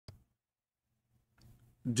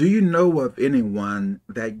Do you know of anyone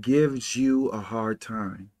that gives you a hard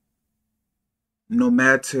time? No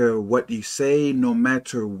matter what you say, no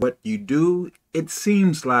matter what you do, it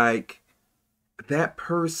seems like that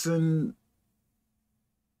person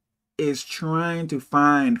is trying to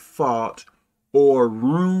find fault or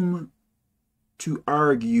room to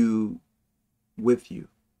argue with you.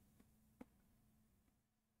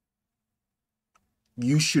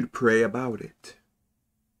 You should pray about it.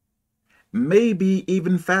 Maybe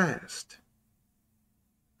even fast.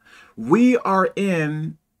 We are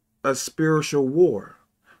in a spiritual war.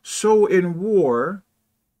 So in war,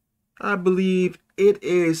 I believe it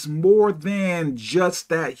is more than just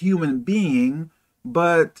that human being,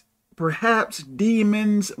 but perhaps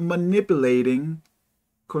demons manipulating,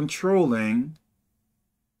 controlling,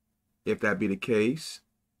 if that be the case,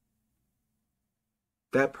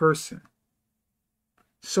 that person.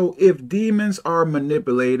 So if demons are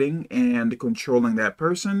manipulating and controlling that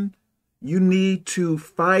person, you need to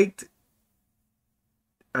fight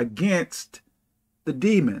against the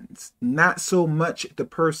demons, not so much the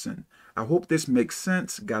person. I hope this makes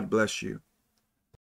sense. God bless you.